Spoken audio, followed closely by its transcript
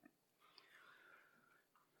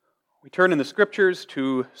We turn in the Scriptures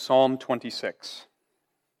to Psalm 26.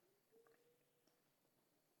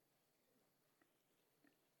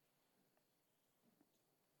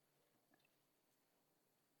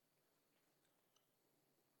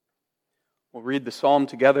 We'll read the psalm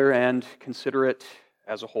together and consider it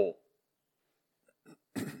as a whole.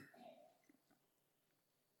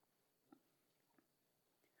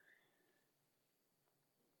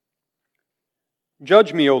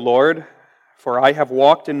 Judge me, O Lord, for I have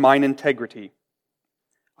walked in mine integrity.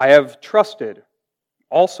 I have trusted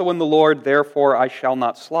also in the Lord, therefore I shall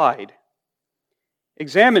not slide.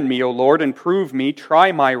 Examine me, O Lord, and prove me.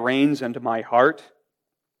 Try my reins and my heart.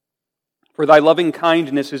 For thy loving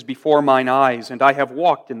kindness is before mine eyes, and I have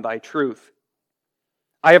walked in thy truth.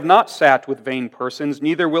 I have not sat with vain persons,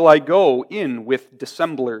 neither will I go in with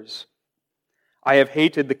dissemblers. I have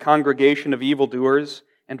hated the congregation of evildoers,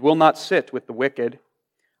 and will not sit with the wicked.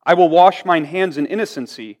 I will wash mine hands in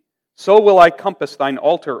innocency, so will I compass thine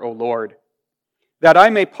altar, O Lord, that I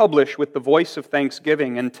may publish with the voice of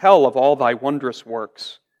thanksgiving and tell of all thy wondrous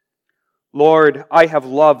works. Lord, I have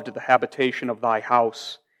loved the habitation of thy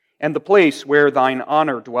house, and the place where thine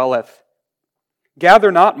honor dwelleth.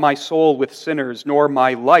 Gather not my soul with sinners, nor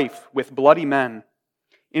my life with bloody men,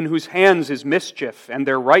 in whose hands is mischief, and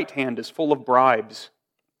their right hand is full of bribes.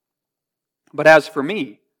 But as for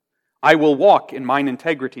me, I will walk in mine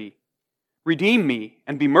integrity. Redeem me,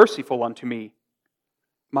 and be merciful unto me.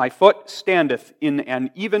 My foot standeth in an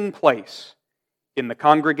even place. In the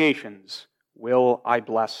congregations will I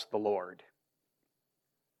bless the Lord.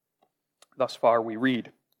 Thus far we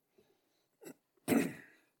read.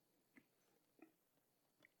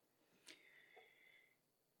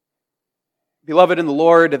 Beloved in the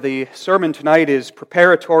Lord, the sermon tonight is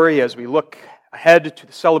preparatory as we look ahead to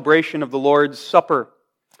the celebration of the Lord's Supper.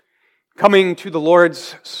 Coming to the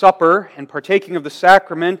Lord's Supper and partaking of the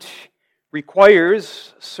sacrament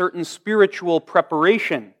requires certain spiritual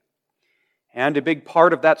preparation. And a big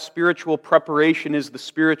part of that spiritual preparation is the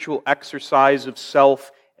spiritual exercise of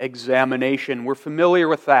self-examination. We're familiar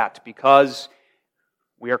with that because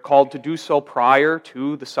we are called to do so prior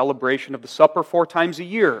to the celebration of the supper 4 times a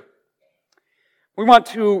year. We want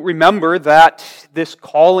to remember that this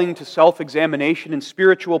calling to self-examination and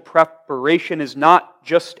spiritual preparation is not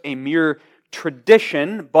just a mere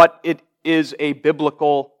tradition, but it is a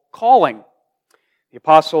biblical calling. The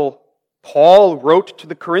Apostle Paul wrote to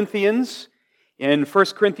the Corinthians in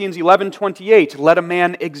 1 Corinthians 11:28, "Let a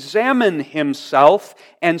man examine himself,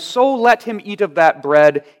 and so let him eat of that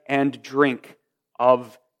bread and drink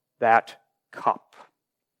of that cup."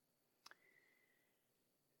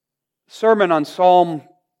 Sermon on Psalm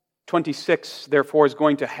 26, therefore, is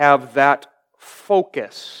going to have that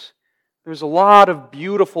focus. There's a lot of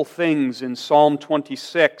beautiful things in Psalm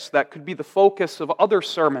 26 that could be the focus of other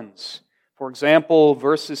sermons. For example,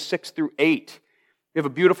 verses 6 through 8. We have a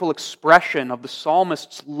beautiful expression of the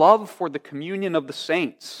psalmist's love for the communion of the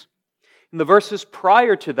saints. In the verses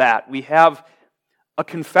prior to that, we have a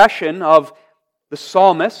confession of the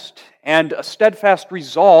psalmist and a steadfast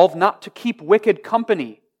resolve not to keep wicked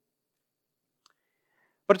company.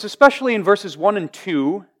 But it's especially in verses 1 and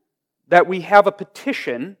 2 that we have a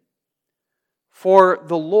petition for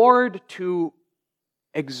the Lord to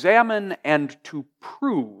examine and to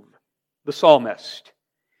prove the psalmist.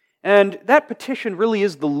 And that petition really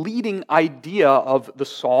is the leading idea of the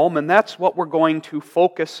psalm, and that's what we're going to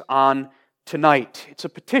focus on tonight. It's a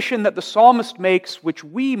petition that the psalmist makes, which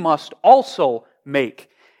we must also make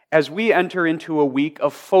as we enter into a week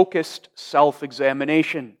of focused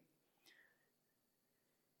self-examination.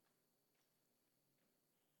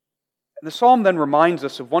 The psalm then reminds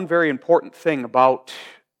us of one very important thing about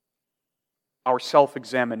our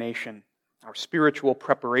self-examination, our spiritual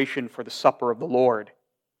preparation for the supper of the Lord.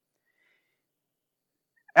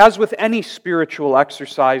 As with any spiritual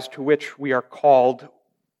exercise to which we are called,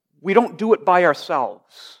 we don't do it by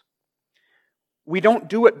ourselves. We don't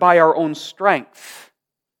do it by our own strength,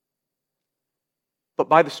 but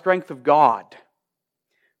by the strength of God.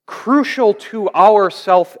 Crucial to our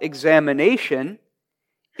self-examination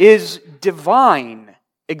is divine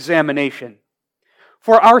examination.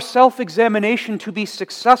 For our self-examination to be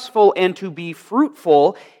successful and to be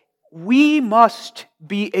fruitful, we must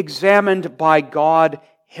be examined by God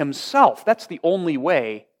Himself. That's the only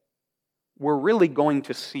way we're really going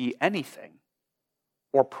to see anything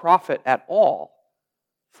or profit at all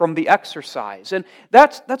from the exercise. And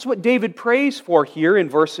that's what David prays for here in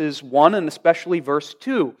verses 1 and especially verse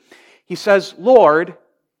 2. He says, "Lord,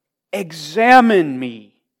 examine me.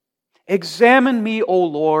 Examine me, O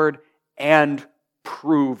Lord, and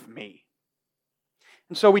prove me."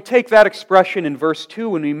 And so we take that expression in verse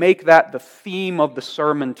 2 and we make that the theme of the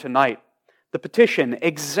sermon tonight. The petition,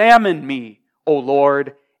 examine me, O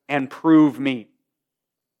Lord, and prove me.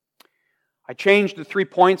 I changed the 3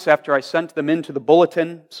 points after I sent them into the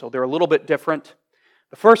bulletin, so they're a little bit different.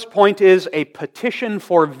 The first point is a petition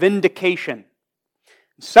for vindication.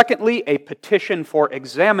 Secondly, a petition for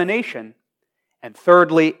examination. And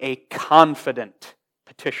thirdly, a confident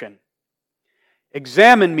petition.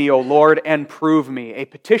 Examine me, O Lord, and prove me. A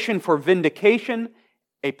petition for vindication,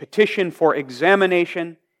 a petition for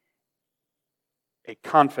examination, a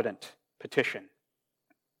confident petition.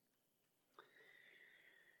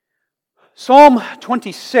 Psalm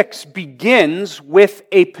 26 begins with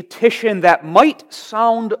a petition that might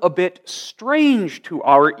sound a bit strange to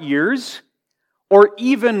our ears, or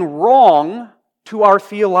even wrong to our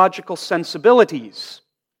theological sensibilities.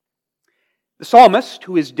 The psalmist,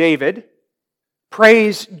 who is David,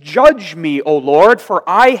 prays, "Judge me, O Lord, for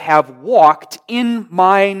I have walked in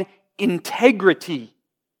mine integrity."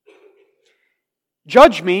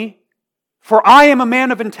 Judge me, for I am a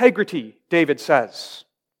man of integrity, David says.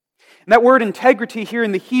 And that word integrity here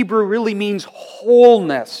in the Hebrew really means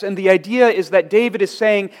wholeness. And the idea is that David is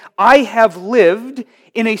saying, I have lived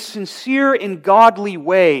in a sincere and godly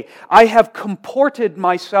way. I have comported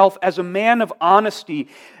myself as a man of honesty.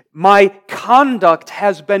 My conduct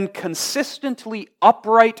has been consistently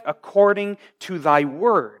upright according to thy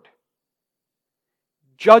word.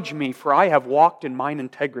 Judge me, for I have walked in mine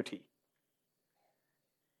integrity.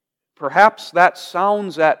 Perhaps that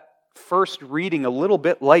sounds at first reading a little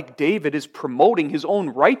bit like David is promoting his own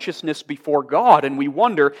righteousness before God, and we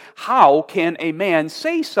wonder, how can a man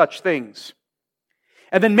say such things?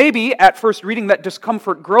 And then maybe at first reading that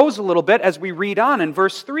discomfort grows a little bit as we read on in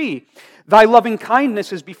verse 3. Thy loving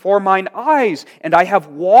kindness is before mine eyes, and I have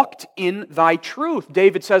walked in thy truth.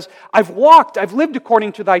 David says, I've lived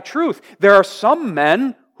according to thy truth. There are some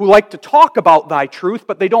men who like to talk about thy truth,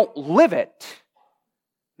 but they don't live it.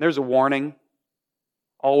 There's a warning,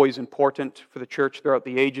 always important for the church throughout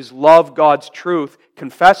the ages. Love God's truth,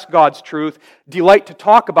 confess God's truth, delight to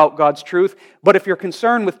talk about God's truth. But if your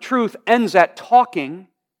concern with truth ends at talking,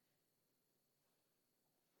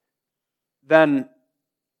 then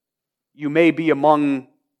you may be among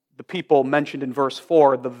the people mentioned in verse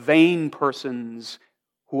 4, the vain persons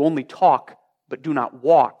who only talk but do not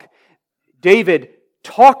walk. David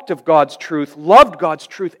talked of God's truth, loved God's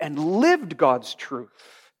truth, and lived God's truth.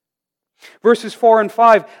 Verses 4 and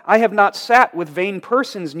 5, I have not sat with vain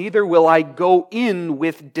persons, neither will I go in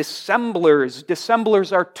with dissemblers.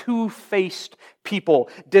 Dissemblers are two-faced people,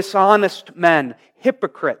 dishonest men,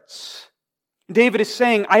 hypocrites. David is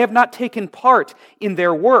saying, I have not taken part in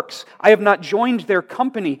their works. I have not joined their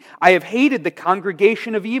company. I have hated the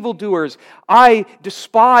congregation of evildoers. I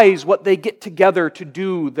despise what they get together to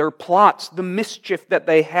do, their plots, the mischief that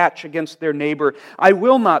they hatch against their neighbor. I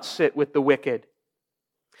will not sit with the wicked.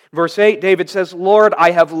 Verse 8, David says, Lord,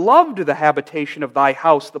 I have loved the habitation of thy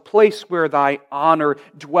house, the place where thy honor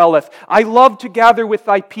dwelleth. I love to gather with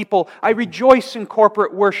thy people. I rejoice in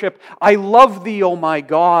corporate worship. I love thee, O my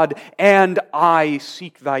God, and I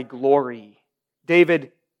seek thy glory.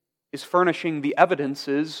 David is furnishing the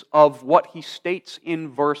evidences of what he states in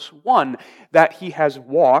verse 1, that he has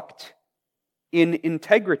walked in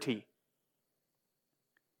integrity.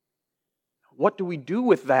 What do we do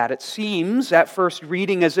with that? It seems at first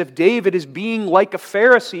reading as if David is being like a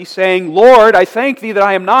Pharisee saying, Lord, I thank thee that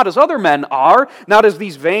I am not as other men are, not as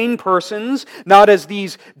these vain persons, not as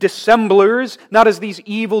these dissemblers, not as these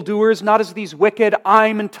evildoers, not as these wicked.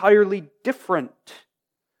 I'm entirely different.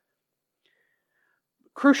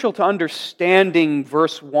 Crucial to understanding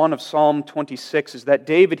verse 1 of Psalm 26 is that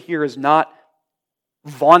David here is not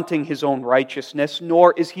vaunting his own righteousness,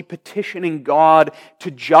 nor is he petitioning God to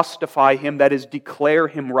justify him, that is, declare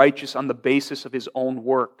him righteous on the basis of his own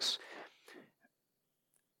works.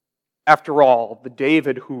 After all, the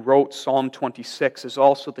David who wrote Psalm 26 is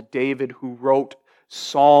also the David who wrote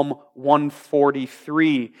Psalm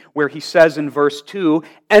 143, where he says in verse 2,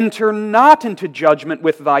 Enter not into judgment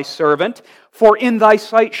with thy servant, for in thy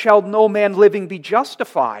sight shall no man living be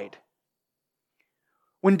justified.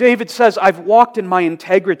 When David says, I've walked in my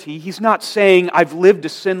integrity, he's not saying I've lived a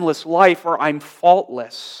sinless life or I'm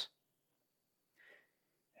faultless.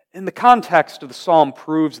 And the context of the psalm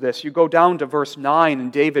proves this. You go down to verse 9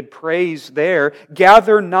 and David prays there,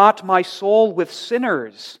 Gather not my soul with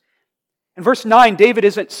sinners. In verse 9, David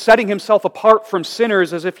isn't setting himself apart from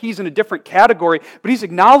sinners as if he's in a different category, but he's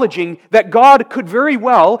acknowledging that God could very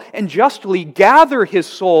well and justly gather his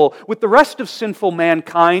soul with the rest of sinful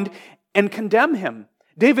mankind and condemn him.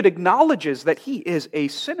 David acknowledges that he is a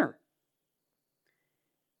sinner.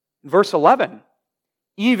 Verse 11,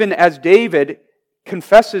 even as David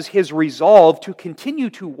confesses his resolve to continue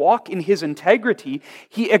to walk in his integrity,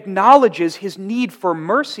 he acknowledges his need for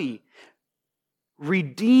mercy.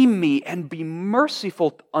 Redeem me and be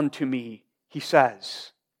merciful unto me, he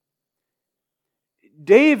says.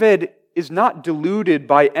 David is not deluded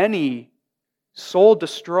by any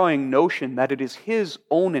soul-destroying notion that it is his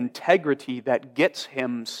own integrity that gets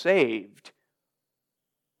him saved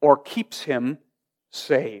or keeps him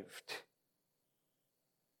saved.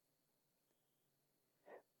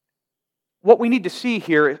 What we need to see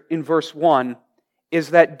here in verse 1 is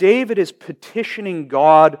that David is petitioning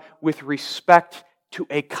God with respect to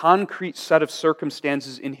a concrete set of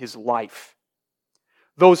circumstances in his life.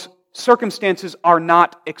 Those circumstances are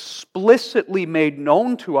not explicitly made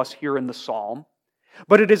known to us here in the psalm,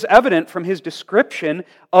 but it is evident from his description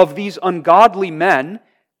of these ungodly men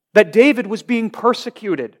that David was being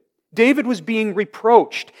persecuted. David was being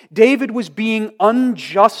reproached. David was being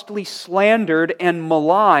unjustly slandered and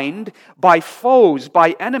maligned by foes,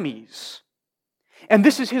 by enemies. And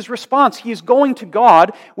this is his response. He is going to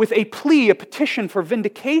God with a plea, a petition for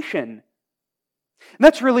vindication. And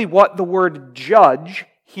that's really what the word judge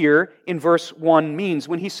here in verse 1 means.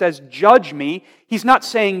 When he says, judge me, he's not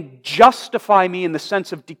saying justify me in the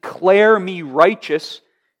sense of declare me righteous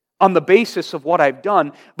on the basis of what I've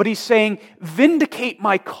done, but he's saying vindicate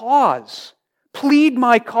my cause, plead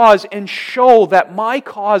my cause, and show that my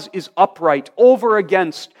cause is upright over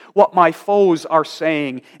against what my foes are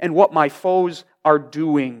saying and what my foes are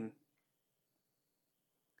doing.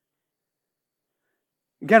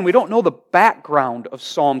 Again, we don't know the background of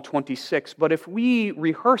Psalm 26, but if we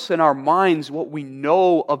rehearse in our minds what we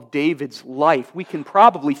know of David's life, we can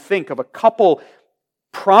probably think of a couple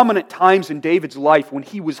prominent times in David's life when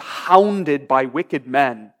he was hounded by wicked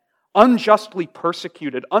men, unjustly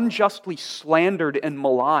persecuted, unjustly slandered and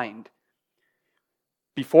maligned.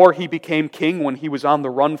 Before he became king, when he was on the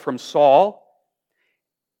run from Saul,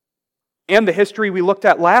 and the history we looked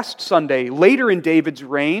at last Sunday, later in David's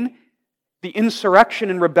reign, the insurrection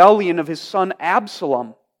and rebellion of his son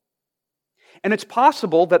Absalom. And it's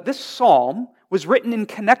possible that this psalm was written in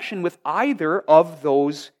connection with either of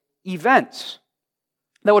those events.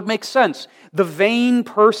 That would make sense. The vain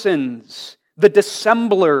persons, the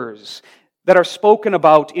dissemblers that are spoken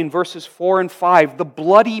about in verses 4 and 5, the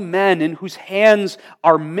bloody men in whose hands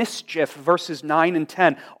are mischief, verses 9 and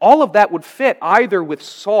 10, all of that would fit either with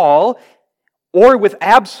Saul or with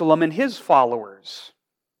Absalom and his followers.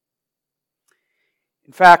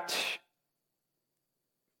 In fact,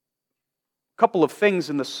 a couple of things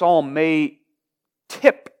in the psalm may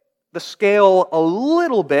tip the scale a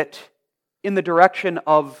little bit in the direction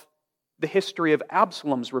of the history of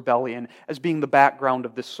Absalom's rebellion as being the background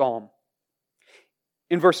of this psalm.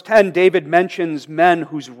 In verse 10, David mentions men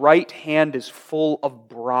whose right hand is full of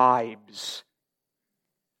bribes.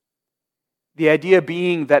 The idea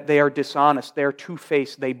being that they are dishonest, they are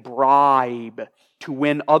two-faced, they bribe to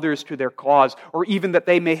win others to their cause, or even that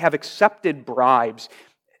they may have accepted bribes,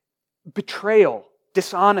 betrayal,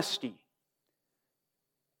 dishonesty.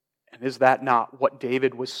 And is that not what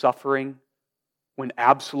David was suffering when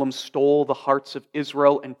Absalom stole the hearts of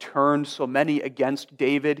Israel and turned so many against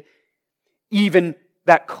David? Even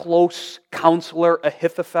that close counselor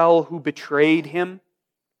Ahithophel who betrayed him.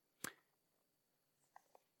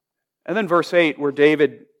 And then verse 8, where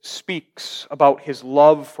David speaks about his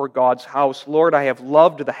love for God's house. Lord, I have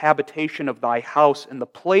loved the habitation of thy house and the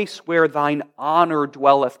place where thine honor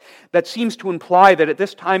dwelleth. That seems to imply that at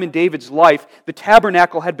this time in David's life, the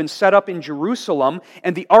tabernacle had been set up in Jerusalem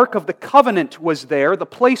and the Ark of the Covenant was there, the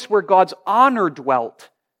place where God's honor dwelt.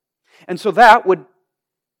 And so that would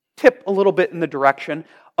tip a little bit in the direction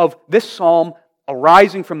of this psalm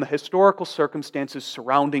arising from the historical circumstances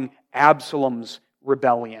surrounding Absalom's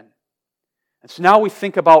rebellion. And so now we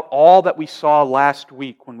think about all that we saw last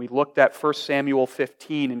week when we looked at 1 Samuel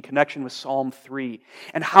 15 in connection with Psalm 3,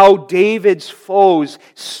 and how David's foes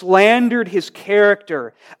slandered his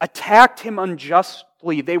character, attacked him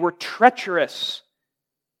unjustly. They were treacherous.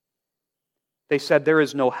 They said, there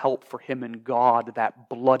is no help for him in God, that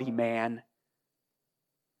bloody man.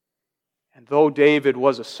 And though David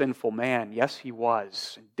was a sinful man, yes, he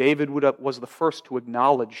was. And David was the first to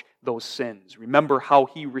acknowledge those sins. Remember how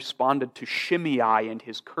he responded to Shimei and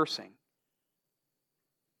his cursing.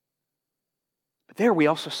 But there we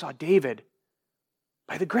also saw David,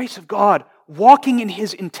 by the grace of God, walking in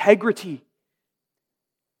his integrity,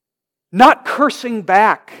 not cursing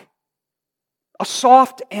back, a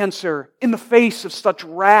soft answer in the face of such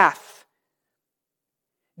wrath.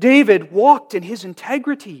 David walked in his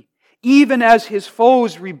integrity, even as his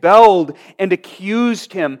foes rebelled and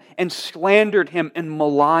accused him and slandered him and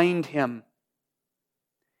maligned him.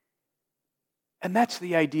 And that's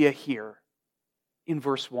the idea here in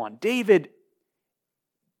verse 1. David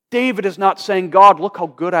is not saying, God, look how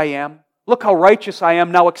good I am. Look how righteous I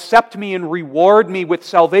am. Now accept me and reward me with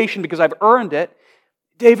salvation because I've earned it.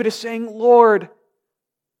 David is saying, Lord,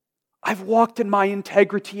 I've walked in my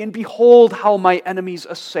integrity, and behold how my enemies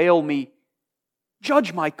assail me.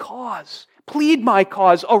 Judge my cause. Plead my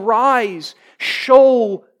cause. Arise.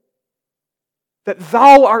 Show that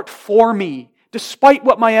thou art for me, despite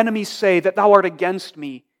what my enemies say, that thou art against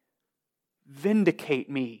me. Vindicate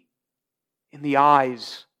me in the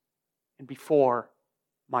eyes and before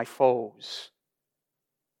my foes.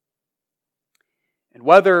 And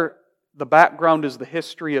whether the background is the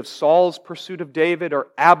history of Saul's pursuit of David or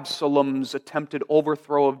Absalom's attempted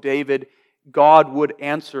overthrow of David, God would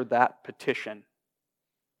answer that petition.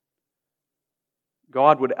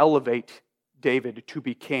 God would elevate David to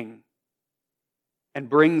be king and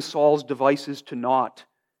bring Saul's devices to naught.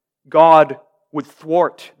 God would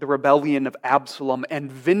thwart the rebellion of Absalom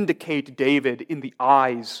and vindicate David in the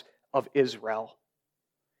eyes of Israel.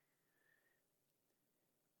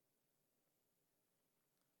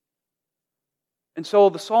 And so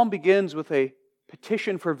the psalm begins with a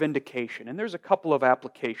petition for vindication, and there's a couple of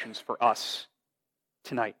applications for us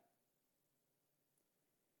tonight.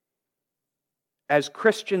 As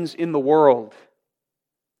Christians in the world,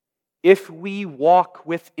 if we walk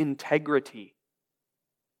with integrity,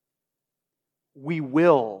 we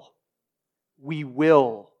will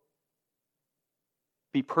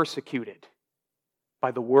be persecuted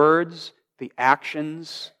by the words, the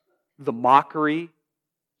actions, the mockery,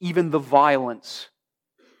 even the violence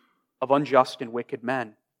of unjust and wicked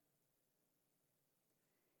men.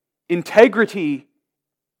 Integrity,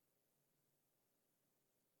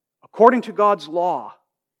 according to God's law,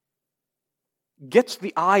 gets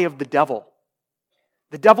the eye of the devil.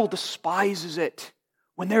 The devil despises it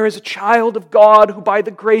when there is a child of God who, by the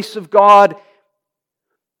grace of God,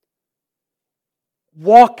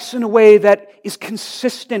 walks in a way that is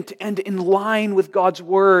consistent and in line with God's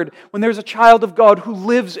Word. When there's a child of God who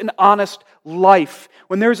lives an honest life.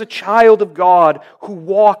 When there's a child of God who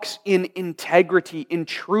walks in integrity, in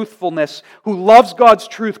truthfulness, who loves God's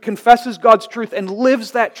truth, confesses God's truth, and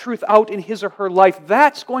lives that truth out in his or her life,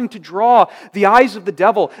 that's going to draw the eyes of the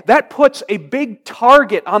devil. That puts a big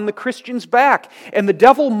target on the Christian's back. And the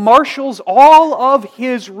devil marshals all of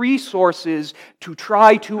his resources to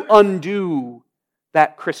try to undo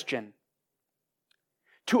that Christian,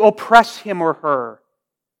 to oppress him or her,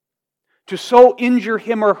 to so injure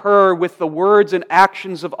him or her with the words and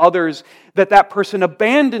actions of others that that person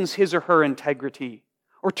abandons his or her integrity,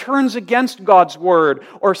 or turns against God's word,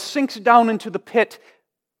 or sinks down into the pit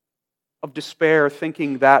of despair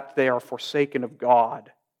thinking that they are forsaken of God,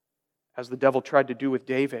 as the devil tried to do with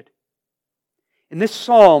David. And this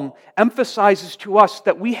psalm emphasizes to us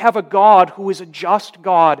that we have a God who is a just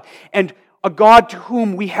God, and a God to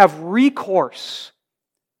whom we have recourse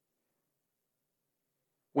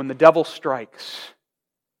when the devil strikes,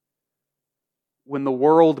 when the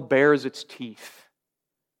world bares its teeth,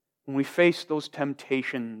 when we face those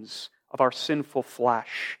temptations of our sinful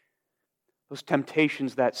flesh, those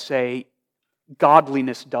temptations that say,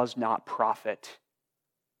 godliness does not profit.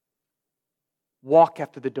 Walk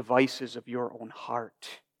after the devices of your own heart.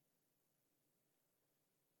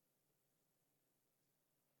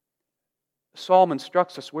 The psalm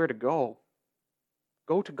instructs us where to go.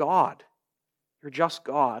 Go to God, your just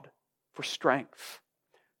God, for strength.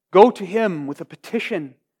 Go to Him with a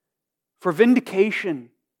petition for vindication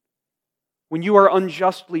when you are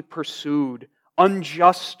unjustly pursued,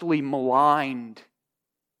 unjustly maligned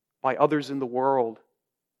by others in the world,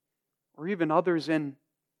 or even others in,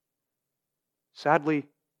 sadly,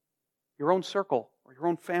 your own circle or your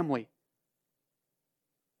own family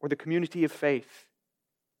or the community of faith.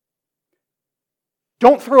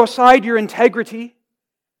 Don't throw aside your integrity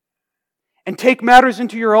and take matters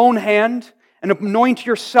into your own hand and anoint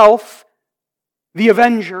yourself the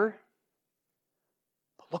avenger.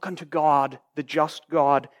 But look unto God, the just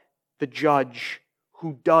God, the judge,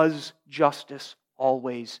 who does justice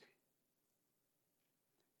always.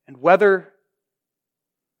 And whether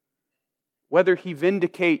He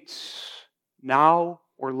vindicates now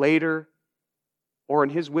or later, or in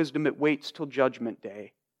His wisdom it waits till judgment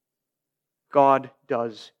day, God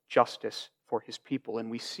does justice for His people.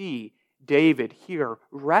 And we see David here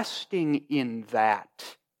resting in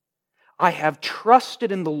that. I have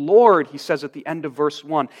trusted in the Lord, he says at the end of verse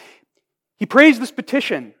 1. He prays this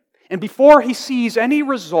petition, and before he sees any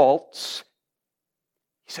results,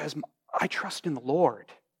 he says, I trust in the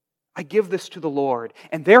Lord. I give this to the Lord,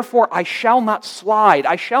 and therefore I shall not slide.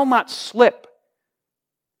 I shall not slip.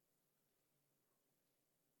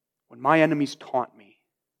 When my enemies taunt me,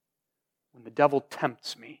 when the devil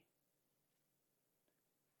tempts me.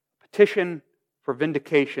 Petition for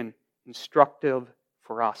vindication, instructive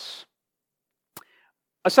for us.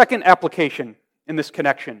 A second application in this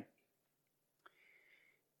connection.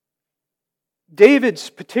 David's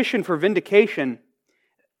petition for vindication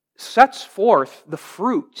sets forth the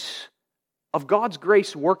fruits of God's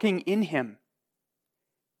grace working in him.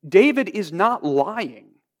 David is not lying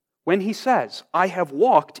when he says, I have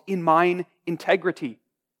walked in mine integrity.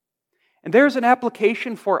 And there's an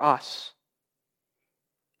application for us.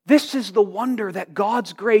 This is the wonder that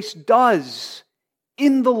God's grace does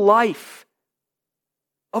in the life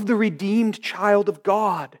of the redeemed child of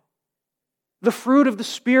God. The fruit of the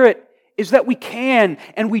Spirit is that we can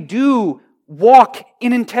and we do walk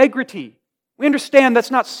in integrity. We understand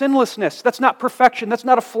that's not sinlessness, that's not perfection, that's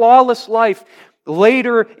not a flawless life.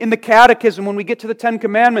 Later in the Catechism, when we get to the Ten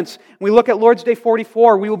Commandments, we look at Lord's Day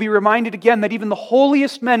 44, we will be reminded again that even the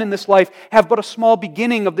holiest men in this life have but a small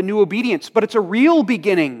beginning of the new obedience, but it's a real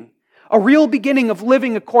beginning of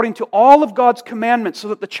living according to all of God's commandments so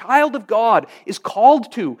that the child of God is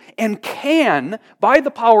called to and can, by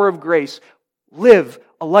the power of grace, live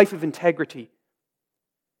a life of integrity.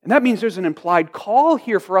 And that means there's an implied call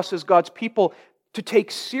here for us as God's people to take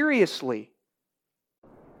seriously.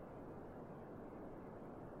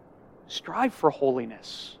 Strive for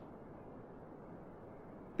holiness.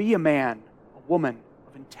 Be a man, a woman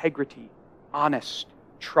of integrity, honest,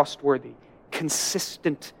 trustworthy,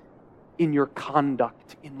 consistent in your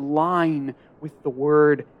conduct, in line with the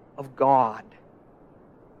Word of God.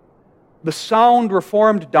 The sound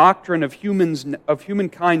Reformed doctrine of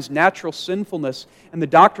humankind's natural sinfulness and the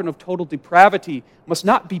doctrine of total depravity must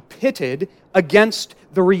not be pitted against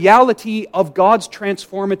the reality of God's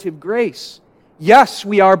transformative grace. Yes,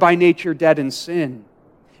 we are by nature dead in sin.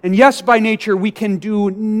 And yes, by nature we can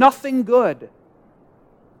do nothing good.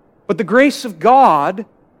 But the grace of God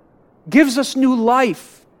gives us new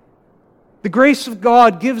life. The grace of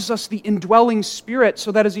God gives us the indwelling Spirit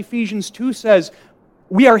so that, as Ephesians 2 says,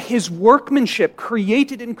 we are His workmanship,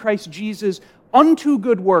 created in Christ Jesus unto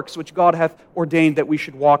good works, which God hath ordained that we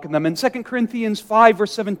should walk in them. And 2 Corinthians 5,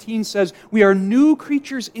 verse 17 says, we are new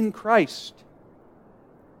creatures in Christ.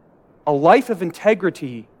 A life of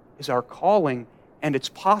integrity is our calling, and it's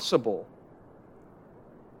possible.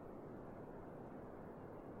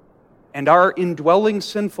 And our indwelling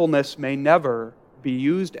sinfulness may never be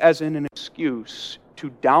used as an excuse to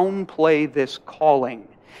downplay this calling,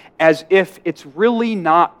 as if it's really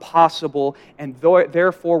not possible, and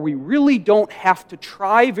therefore we really don't have to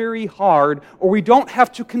try very hard, or we don't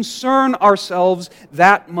have to concern ourselves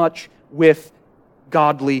that much with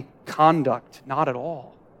godly conduct. Not at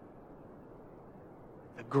all.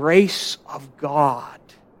 The grace of God,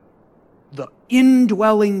 the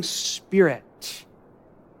indwelling Spirit,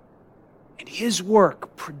 and His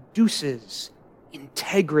work produces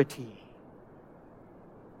integrity.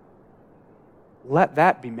 Let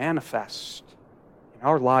that be manifest in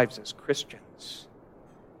our lives as Christians.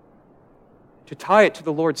 To tie it to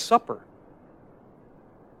the Lord's Supper,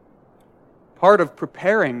 part of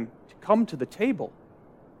preparing to come to the table,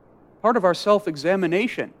 part of our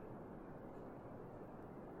self-examination,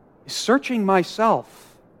 is searching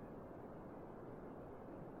myself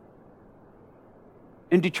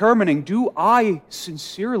and determining, do I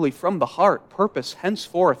sincerely from the heart purpose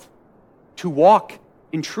henceforth to walk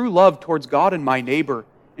in true love towards God and my neighbor,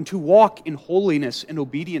 and to walk in holiness and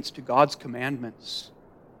obedience to God's commandments?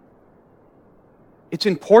 It's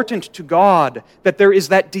important to God that there is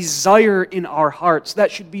that desire in our hearts.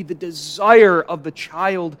 That should be the desire of the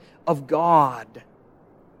child of God.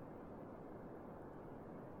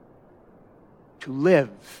 To live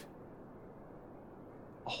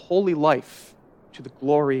a holy life to the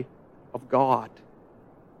glory of God.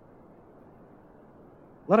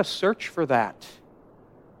 Let us search for that.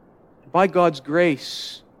 And by God's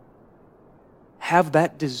grace, have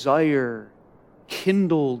that desire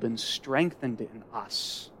kindled and strengthened in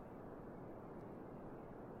us.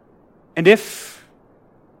 And if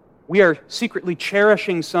we are secretly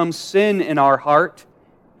cherishing some sin in our heart,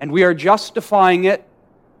 and we are justifying it,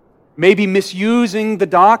 maybe misusing the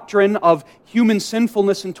doctrine of human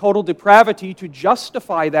sinfulness and total depravity to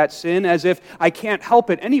justify that sin as if I can't help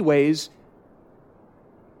it anyways,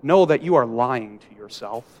 know that you are lying to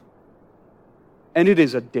yourself. And it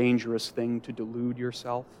is a dangerous thing to delude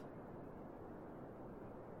yourself.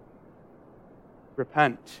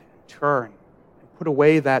 Repent, turn, and put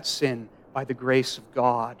away that sin by the grace of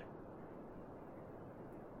God.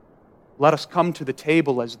 Let us come to the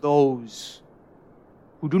table as those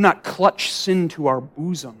who do not clutch sin to our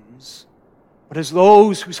bosoms, but as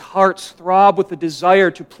those whose hearts throb with the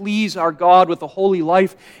desire to please our God with a holy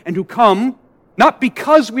life, and who come, not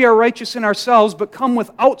because we are righteous in ourselves, but come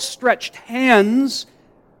with outstretched hands,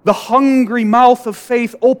 the hungry mouth of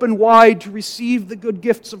faith open wide to receive the good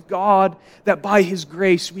gifts of God, that by His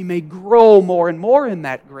grace we may grow more and more in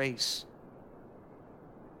that grace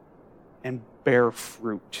and bear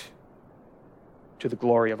fruit to the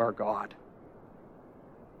glory of our God.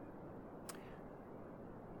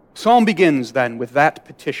 Psalm begins then with that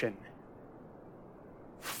petition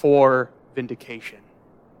for vindication.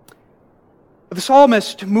 But the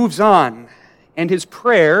psalmist moves on, and his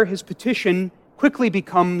prayer, his petition, quickly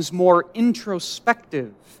becomes more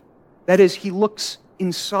introspective. That is, he looks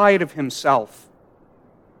inside of himself.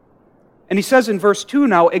 And he says in verse 2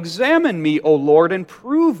 now, "Examine me, O Lord, and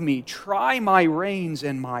prove me. Try my reins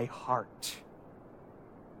and my heart."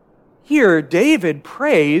 Here, David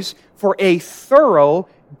prays for a thorough,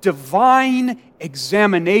 divine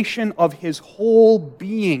examination of his whole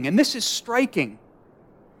being. And this is striking.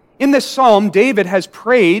 In this psalm, David has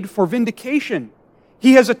prayed for vindication.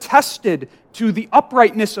 He has attested to the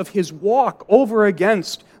uprightness of his walk over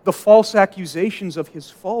against the false accusations of his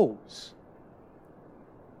foes.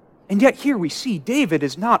 And yet here we see David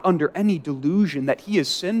is not under any delusion that he is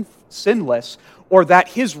sinless or that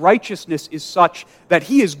his righteousness is such that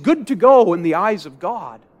he is good to go in the eyes of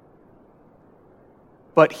God.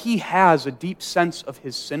 But he has a deep sense of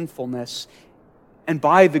his sinfulness, and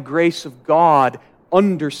by the grace of God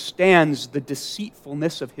understands the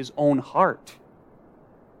deceitfulness of his own heart,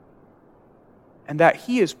 and that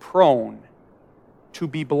he is prone to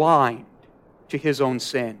be blind to his own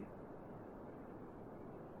sin.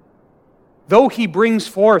 Though he brings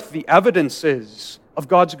forth the evidences of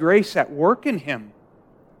God's grace at work in him,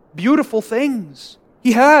 beautiful things,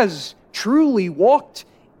 he has truly walked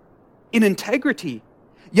in integrity,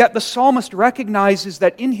 yet the psalmist recognizes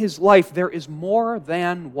that in his life there is more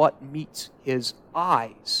than what meets his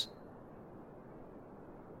eyes.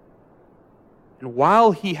 And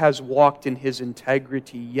while he has walked in his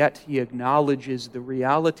integrity, yet he acknowledges the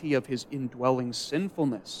reality of his indwelling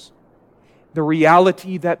sinfulness. The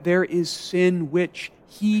reality that there is sin which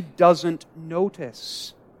he doesn't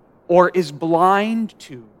notice, or is blind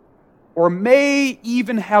to, or may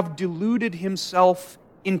even have deluded himself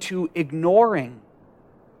into ignoring.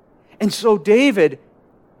 And so David,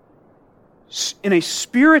 in a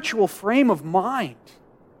spiritual frame of mind,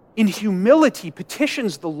 in humility,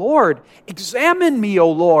 petitions the Lord, "Examine me,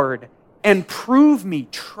 O Lord, and prove me.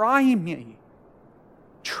 Try me.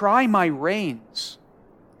 Try my reins."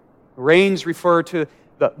 Reins refer to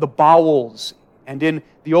the bowels. And in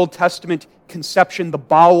the Old Testament conception, the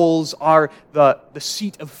bowels are the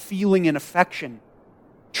seat of feeling and affection.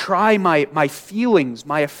 Try my feelings,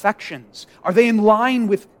 my affections. Are they in line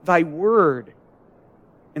with Thy word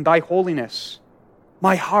and Thy holiness?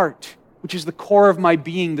 My heart, which is the core of my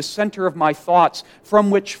being, the center of my thoughts, from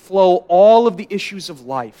which flow all of the issues of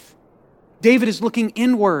life. David is looking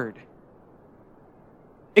inward.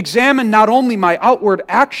 "Examine not only my outward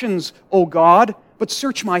actions, O God, but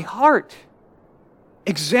search my heart.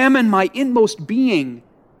 Examine my inmost being.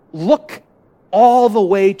 Look all the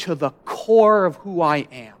way to the core of who I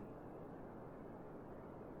am.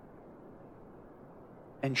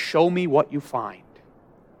 And show me what you find."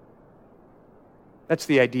 That's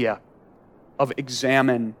the idea of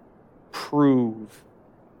examine, prove,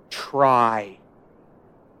 try.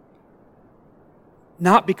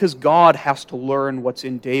 Not because God has to learn what's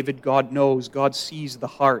in David. God knows. God sees the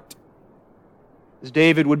heart. As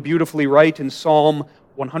David would beautifully write in Psalm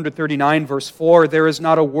 139, verse 4, "There is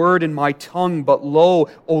not a word in my tongue, but lo,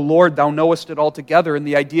 O Lord, Thou knowest it altogether." And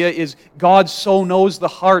the idea is God so knows the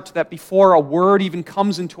heart that before a word even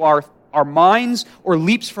comes into our minds or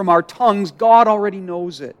leaps from our tongues, God already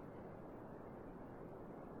knows it.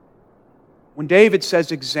 When David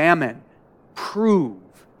says, "Examine,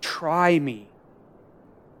 prove, try me,"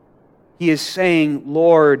 he is saying,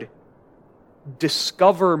 "Lord,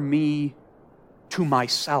 discover me to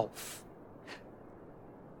myself.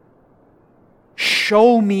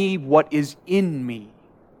 Show me what is in me.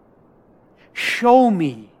 Show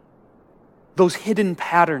me those hidden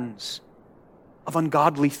patterns of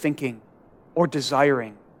ungodly thinking or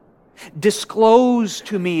desiring. Disclose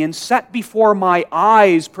to me and set before my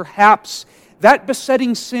eyes perhaps that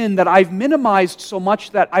besetting sin that I've minimized so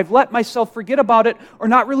much that I've let myself forget about it or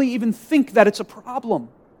not really even think that it's a problem.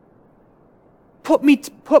 Put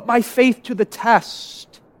my faith to the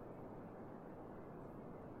test,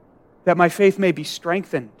 that my faith may be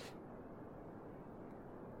strengthened.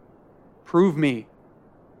 Prove me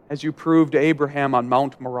as you proved Abraham on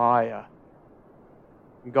Mount Moriah.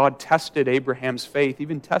 And God tested Abraham's faith,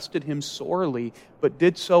 even tested him sorely, but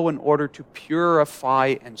did so in order to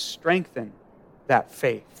purify and strengthen that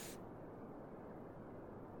faith.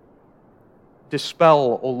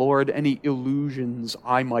 Dispel, O Lord, any illusions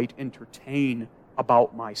I might entertain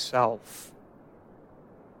about myself.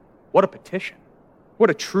 What a petition. What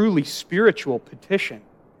a truly spiritual petition.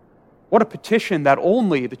 What a petition that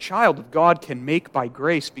only the child of God can make by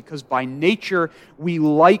grace, because by nature we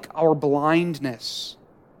like our blindness.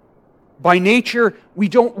 By nature, we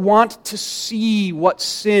don't want to see what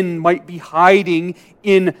sin might be hiding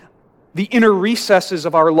in the inner recesses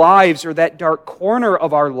of our lives or that dark corner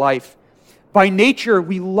of our life. By nature,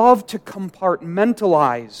 we love to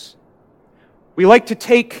compartmentalize. We like to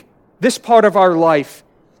take this part of our life,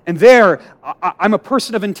 and there, I'm a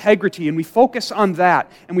person of integrity, and we focus on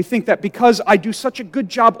that. And we think that because I do such a good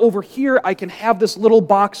job over here, I can have this little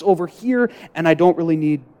box over here, and I don't really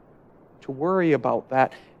need to worry about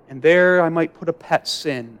that. And there I might put a pet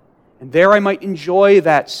sin. And there I might enjoy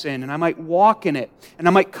that sin, and I might walk in it. And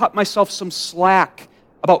I might cut myself some slack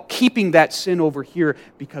about keeping that sin over here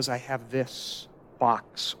because I have this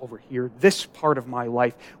box over here, this part of my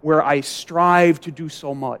life where I strive to do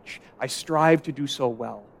so much. I strive to do so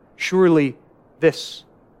well. Surely this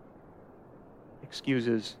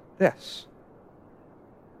excuses this.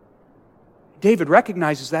 David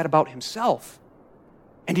recognizes that about himself.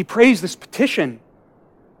 And he prays this petition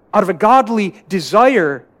out of a godly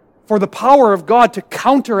desire for the power of God to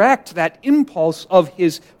counteract that impulse of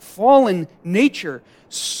his fallen nature.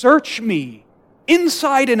 Search me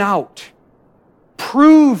inside and out.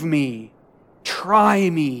 Prove me. Try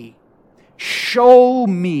me. Show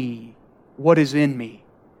me what is in me.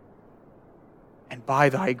 And by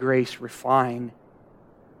thy grace refine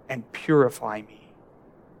and purify me.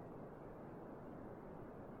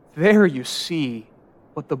 There you see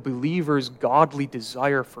what the believer's godly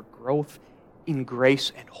desire for growth in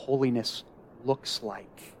grace and holiness looks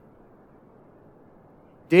like.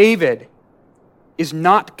 David is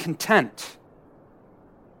not content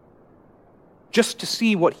just to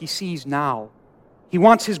see what he sees now. He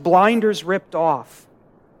wants his blinders ripped off.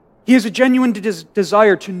 He has a genuine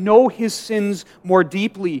desire to know his sins more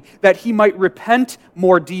deeply, that he might repent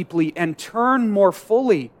more deeply and turn more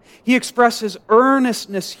fully. He expresses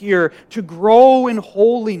earnestness here to grow in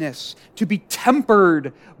holiness, to be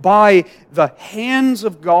tempered by the hands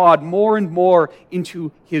of God more and more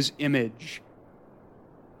into his image.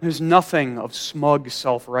 There's nothing of smug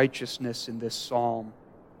self-righteousness in this psalm,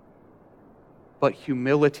 but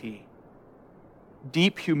humility.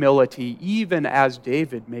 Deep humility, even as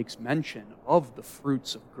David makes mention of the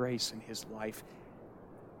fruits of grace in his life.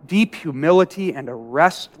 Deep humility and a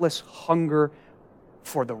restless hunger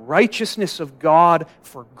for the righteousness of God,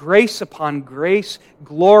 for grace upon grace,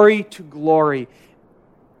 glory to glory.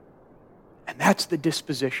 And that's the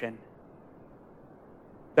disposition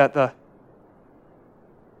that the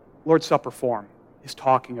Lord's Supper form is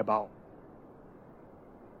talking about.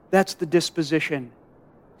 That's the disposition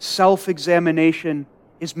self-examination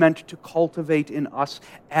is meant to cultivate in us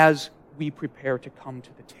as we prepare to come to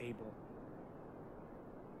the table.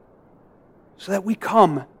 So that we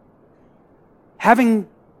come having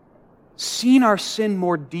seen our sin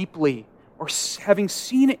more deeply, or having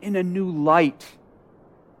seen it in a new light,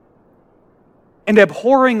 and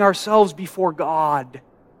abhorring ourselves before God,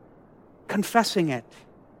 confessing it,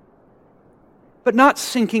 but not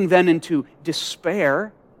sinking then into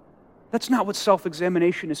despair. That's not what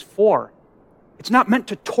self-examination is for. It's not meant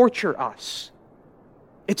to torture us.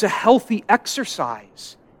 It's a healthy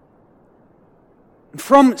exercise. And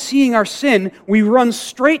from seeing our sin, we run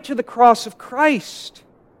straight to the cross of Christ,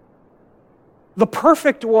 the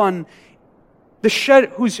perfect one,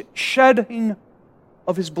 whose shedding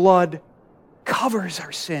of his blood covers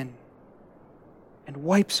our sin and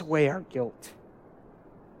wipes away our guilt.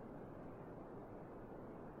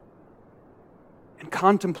 And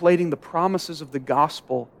contemplating the promises of the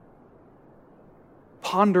gospel,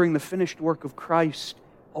 pondering the finished work of Christ,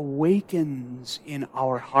 awakens in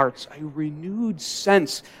our hearts a renewed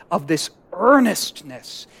sense of this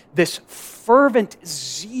earnestness, this fervent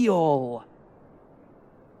zeal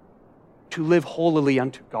to live holily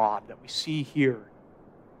unto God that we see here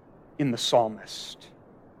in the psalmist.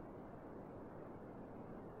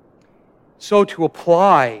 So to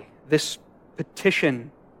apply this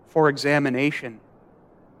petition for examination,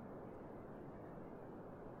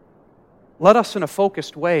 let us in a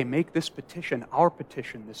focused way make this petition our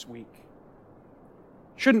petition this week.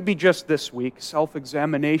 shouldn't be just this week.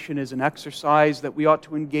 Self-examination is an exercise that we ought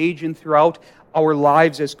to engage in throughout our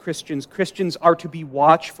lives as Christians. Christians are to be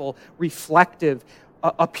watchful, reflective,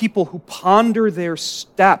 a people who ponder their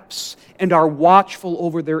steps and are watchful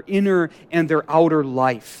over their inner and their outer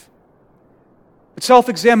life. But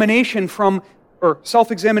self-examination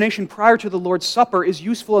prior to the Lord's Supper is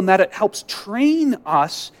useful in that it helps train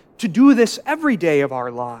us to do this every day of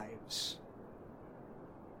our lives.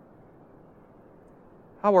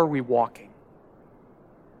 How are we walking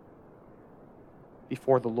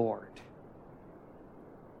before the Lord?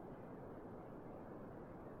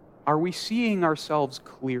 Are we seeing ourselves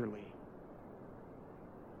clearly?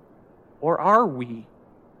 Or are we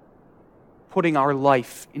putting our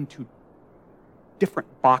life into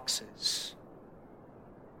different boxes?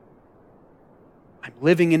 I'm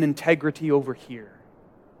living in integrity over here,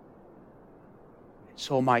 and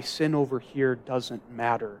so my sin over here doesn't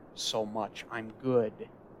matter so much. I'm good.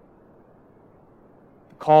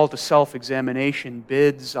 The call to self-examination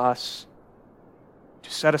bids us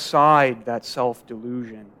to set aside that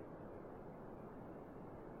self-delusion.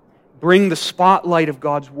 Bring the spotlight of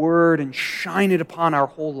God's Word and shine it upon our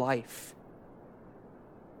whole life.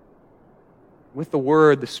 With the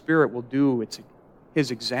Word, the Spirit will do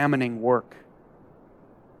His examining work.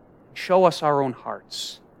 Show us our own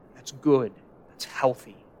hearts. That's good. That's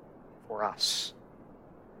healthy for us.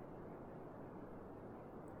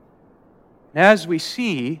 And as we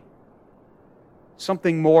see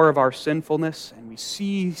something more of our sinfulness and we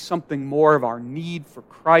see something more of our need for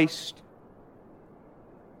Christ,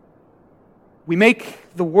 we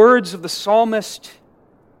make the words of the psalmist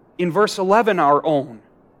in verse 11 our own.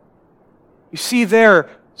 You see there,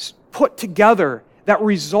 put together, that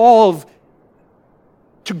resolve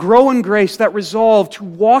to grow in grace, that resolve to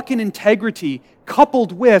walk in integrity,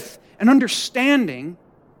 coupled with an understanding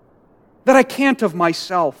that I can't of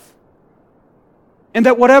myself. And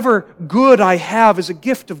that whatever good I have is a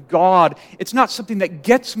gift of God. It's not something that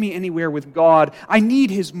gets me anywhere with God. I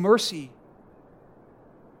need His mercy.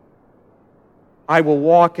 I will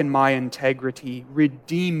walk in my integrity.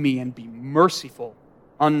 Redeem me and be merciful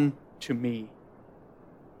unto me.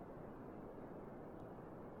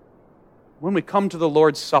 When we come to the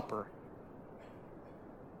Lord's Supper,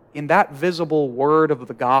 in that visible word of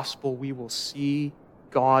the gospel, we will see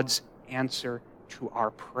God's answer to our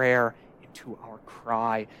prayer and to our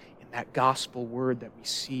cry. In that gospel word that we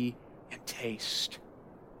see and taste.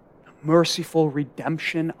 The merciful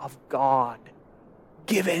redemption of God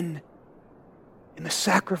given in the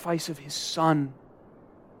sacrifice of His Son.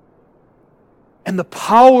 And the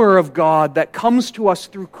power of God that comes to us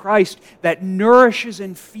through Christ that nourishes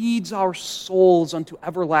and feeds our souls unto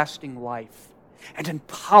everlasting life and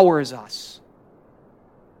empowers us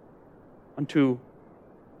unto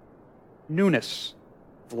newness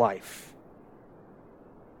of life.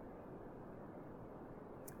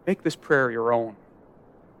 Make this prayer your own.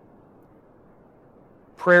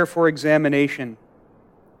 Prayer for examination,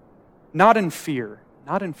 not in fear,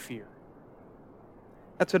 not in fear.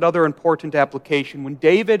 That's another important application. When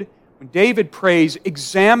David prays,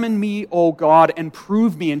 "Examine me, O God, and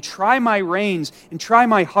prove me, and try my reins, and try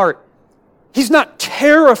my heart," he's not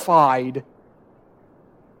terrified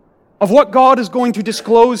of what God is going to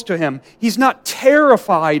disclose to him. He's not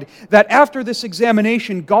terrified that after this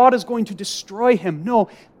examination, God is going to destroy him. No,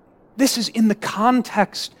 this is in the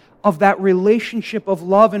context of that relationship of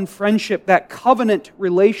love and friendship, that covenant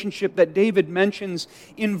relationship that David mentions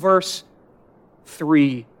in verse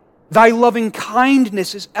 3. Thy loving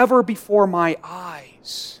kindness is ever before my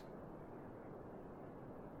eyes.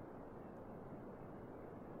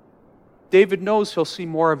 David knows he'll see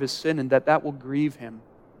more of his sin and that will grieve him.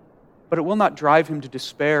 But it will not drive him to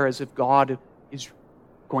despair as if God is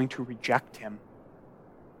going to reject him.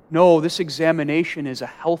 No, this examination is a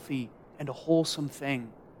healthy and a wholesome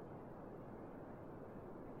thing.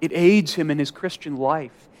 It aids him in his Christian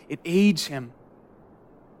life. It aids him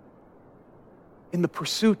in the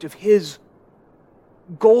pursuit of his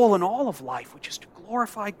goal in all of life, which is to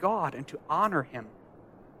glorify God and to honor Him.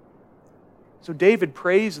 So David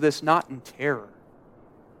prays this not in terror,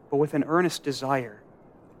 but with an earnest desire.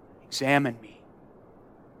 Examine me,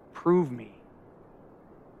 prove me,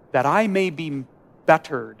 that I may be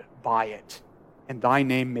bettered by it, and Thy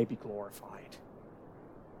name may be glorified.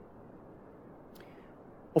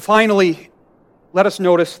 Well, finally, let us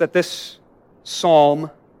notice that this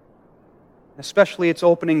psalm, especially its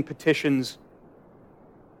opening petitions,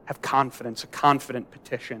 have confidence, a confident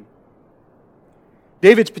petition.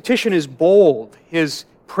 David's petition is bold. His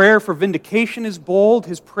prayer for vindication is bold.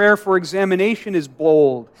 His prayer for examination is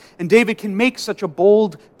bold. And David can make such a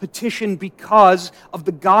bold petition because of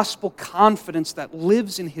the gospel confidence that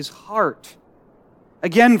lives in his heart.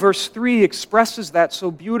 Again, verse 3 expresses that so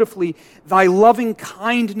beautifully. Thy loving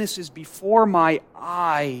kindness is before my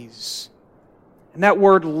eyes. And that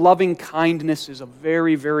word loving kindness is a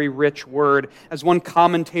very, very rich word. As one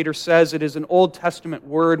commentator says, it is an Old Testament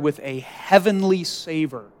word with a heavenly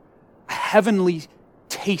savor, a heavenly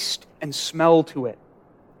taste and smell to it.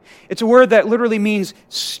 It's a word that literally means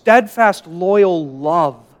steadfast, loyal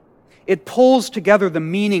love. It pulls together the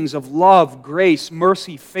meanings of love, grace,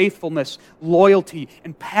 mercy, faithfulness, loyalty,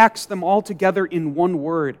 and packs them all together in one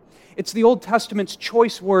word. It's the Old Testament's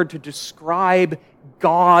choice word to describe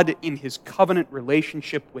God in His covenant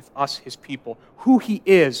relationship with us, His people. Who He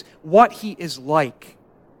is, what He is like.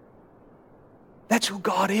 That's who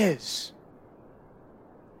God is.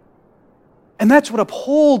 And that's what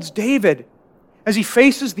upholds David as he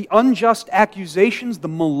faces the unjust accusations, the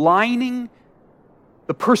maligning,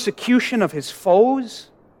 the persecution of his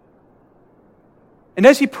foes. And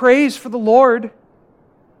as he prays for the Lord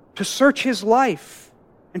to search his life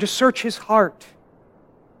and to search his heart,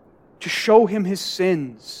 to show him his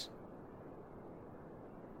sins,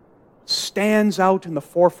 stands out in the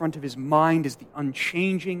forefront of his mind is the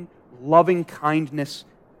unchanging, loving kindness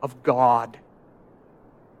of God.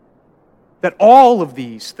 That all of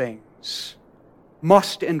these things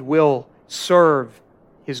must and will serve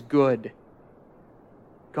his good.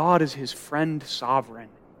 God is his friend sovereign.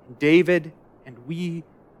 David and we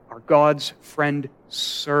are God's friend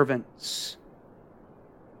servants.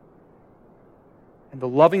 And the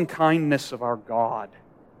loving kindness of our God,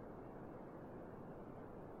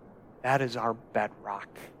 that is our bedrock.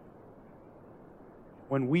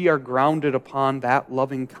 When we are grounded upon that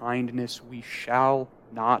loving kindness, we shall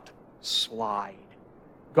not slide.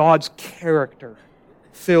 God's character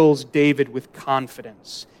fills David with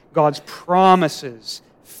confidence. God's promises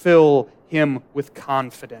fill him with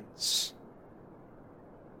confidence.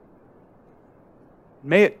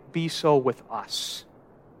 May it be so with us.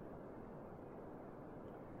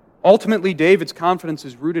 Ultimately, David's confidence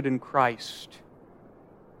is rooted in Christ,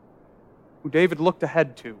 who David looked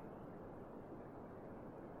ahead to.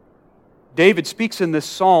 David speaks in this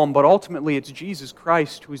psalm, but ultimately it's Jesus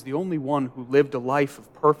Christ who is the only one who lived a life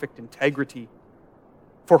of perfect integrity,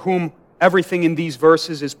 for whom everything in these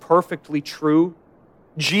verses is perfectly true.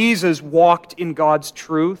 Jesus walked in God's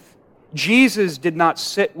truth. Jesus did not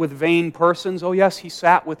sit with vain persons. Oh yes, he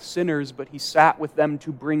sat with sinners, but he sat with them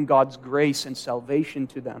to bring God's grace and salvation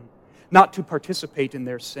to them, not to participate in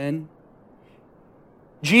their sin.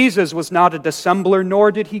 Jesus was not a dissembler,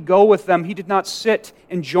 nor did he go with them. He did not sit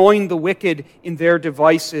and join the wicked in their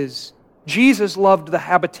devices. Jesus loved the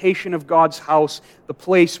habitation of God's house, the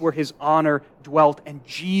place where his honor dwelt. And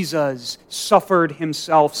Jesus suffered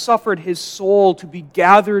himself, suffered his soul to be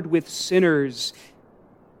gathered with sinners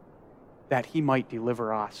that he might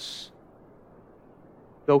deliver us.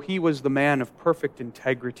 Though he was the man of perfect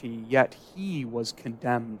integrity, yet he was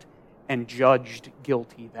condemned and judged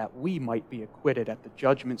guilty that we might be acquitted at the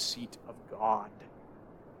judgment seat of God.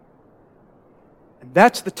 And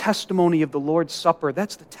that's the testimony of the Lord's Supper.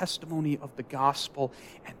 That's the testimony of the gospel.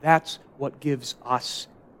 And that's what gives us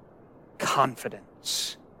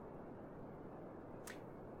confidence.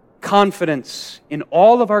 Confidence in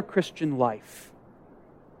all of our Christian life.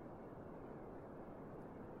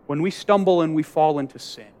 When we stumble and we fall into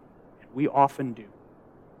sin, and we often do,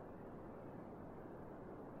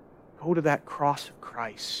 go to that cross of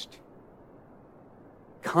Christ,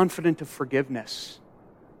 confident of forgiveness,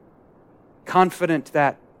 confident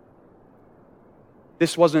that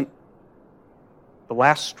this wasn't the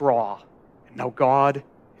last straw, and now God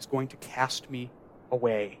is going to cast me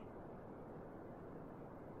away.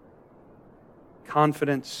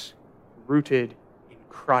 Confidence rooted in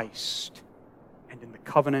Christ and in the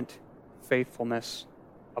covenant faithfulness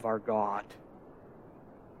of our God.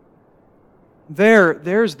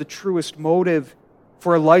 There's the truest motive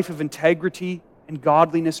for a life of integrity and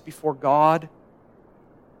godliness before God.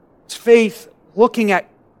 It's faith looking at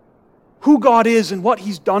who God is and what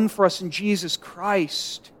He's done for us in Jesus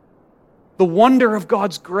Christ. The wonder of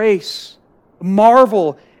God's grace. The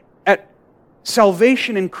marvel at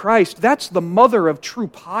salvation in Christ. That's the mother of true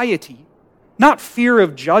piety. Not fear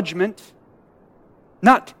of judgment.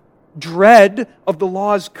 Not dread of the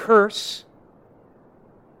law's curse.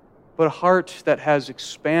 But a heart that has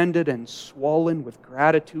expanded and swollen with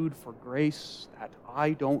gratitude for grace that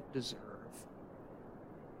I don't deserve.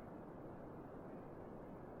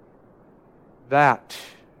 That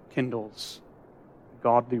kindles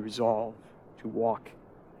godly resolve to walk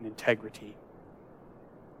and integrity.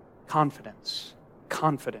 Confidence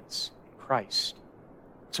in Christ.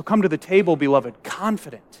 So come to the table, beloved,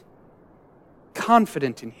 confident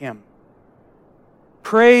in Him.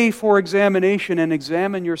 Pray for examination and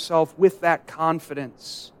examine yourself with that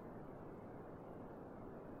confidence.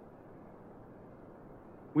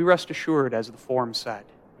 We rest assured, as the form said,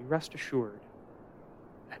 we rest assured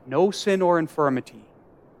that no sin or infirmity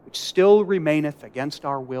which still remaineth against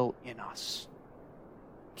our will in us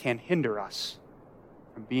can hinder us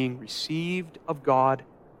from being received of God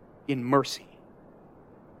in mercy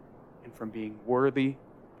and from being worthy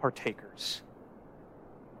partakers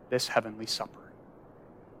of this heavenly supper.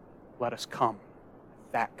 Let us come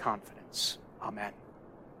with that confidence. Amen.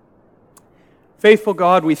 Faithful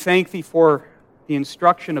God, we thank Thee for the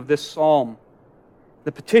instruction of this psalm.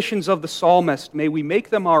 The petitions of the psalmist, may we make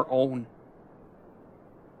them our own.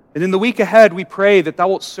 And in the week ahead, we pray that Thou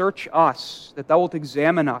wilt search us, that Thou wilt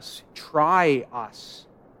examine us, try us.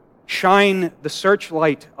 Shine the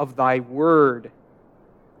searchlight of Thy word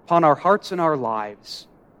upon our hearts and our lives,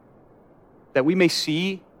 that we may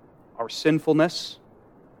see our sinfulness,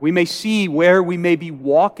 we may see where we may be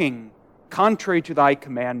walking contrary to Thy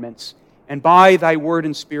commandments, and by Thy word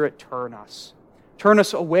and Spirit turn us. Turn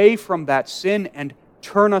us away from that sin and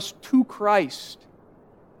turn us to Christ.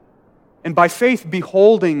 And by faith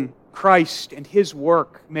beholding Christ and His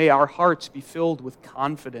work, may our hearts be filled with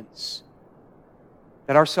confidence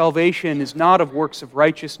that our salvation is not of works of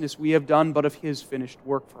righteousness we have done, but of His finished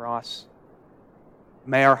work for us.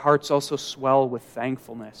 May our hearts also swell with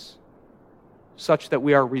thankfulness, such that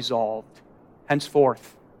we are resolved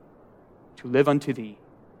henceforth to live unto Thee.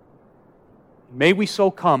 May we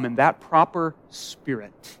so come in that proper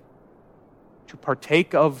spirit to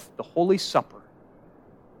partake of the Holy Supper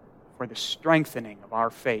for the strengthening of our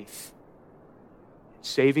faith and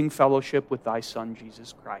saving fellowship with Thy Son,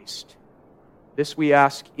 Jesus Christ. This we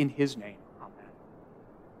ask in His name.